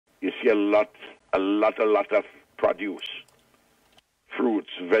a lot of produce, fruits,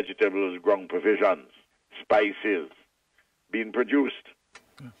 vegetables, ground provisions, spices being produced.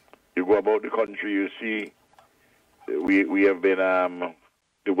 You go about the country, you see we have been,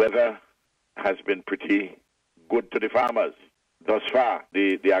 the weather has been pretty good to the farmers. Thus far,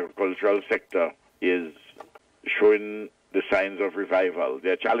 the agricultural sector is showing the signs of revival.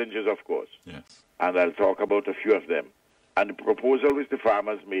 There are challenges, of course, yes, and I'll talk about a few of them. And the proposal which the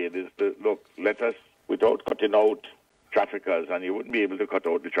farmers made is to, look, let us, without cutting out traffickers, and you wouldn't be able to cut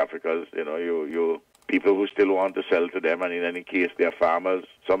out the traffickers, you people who still want to sell to them, and in any case, they are farmers,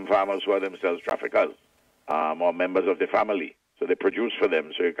 some farmers who are themselves traffickers, or members of the family. So they produce for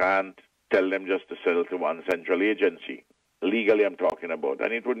them, so you can't tell them just to sell to one central agency. Legally, I'm talking about,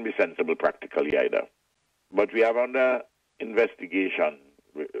 and it wouldn't be sensible practically either. But we have under investigation,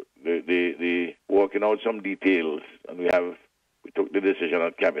 the working out some details, and we took the decision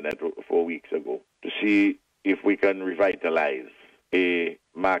at Cabinet 4 weeks ago to see if we can revitalize a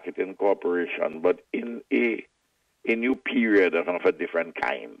marketing corporation, but in a new period of a different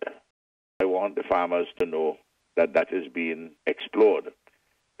kind. I want the farmers to know that that is being explored.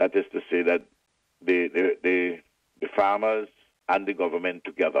 That is to say that the farmers and the government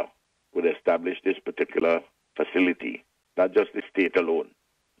together would establish this particular facility, not just the state alone,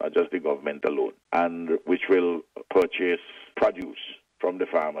 not just the government alone, and which will purchase produce from the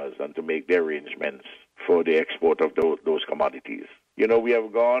farmers and to make the arrangements for the export of those commodities. We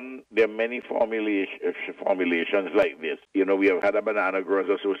have there are many formulations like this. We have had a Banana Growers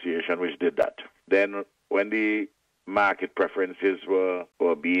Association which did that. Then when the market preferences were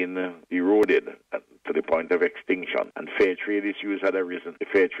being eroded to the point of extinction, and fair trade issues had arisen, the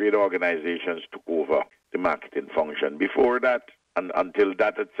fair trade organizations took over the marketing function. Before that, and until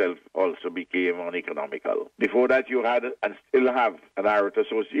that itself also became uneconomical. Before that, you had and still have an Irish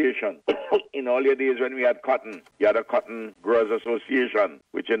association. In all your days when we had cotton, you had a Cotton Growers Association,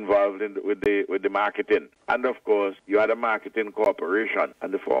 which involved with the marketing. And of course, you had a marketing corporation.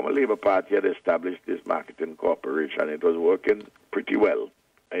 And the former Labour Party had established this marketing corporation. It was working pretty well.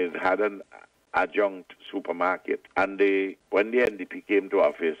 It had an adjunct supermarket. And when the NDP came to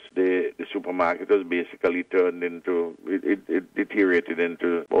office, the supermarket was basically turned into, it deteriorated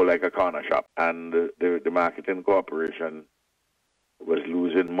into more like a corner shop. And the marketing corporation was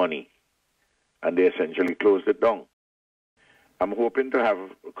losing money. And they essentially closed it down. I'm hoping to have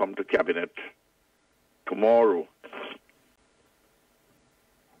come to Cabinet tomorrow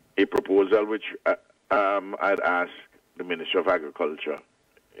a proposal which I'd asked the Minister of Agriculture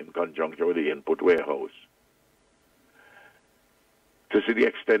in conjunction with the input warehouse to see the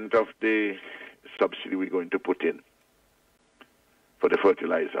extent of the subsidy we're going to put in for the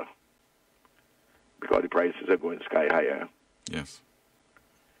fertilizer, because the prices are going sky higher. Yes.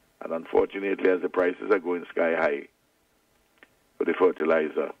 And unfortunately, as the prices are going sky high for the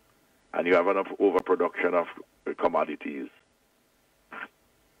fertilizer, and you have enough overproduction of commodities,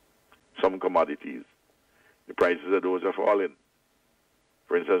 some commodities, the prices of those are falling.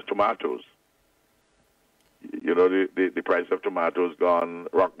 For instance, tomatoes. The price of tomatoes gone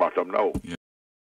rock bottom now. Yeah.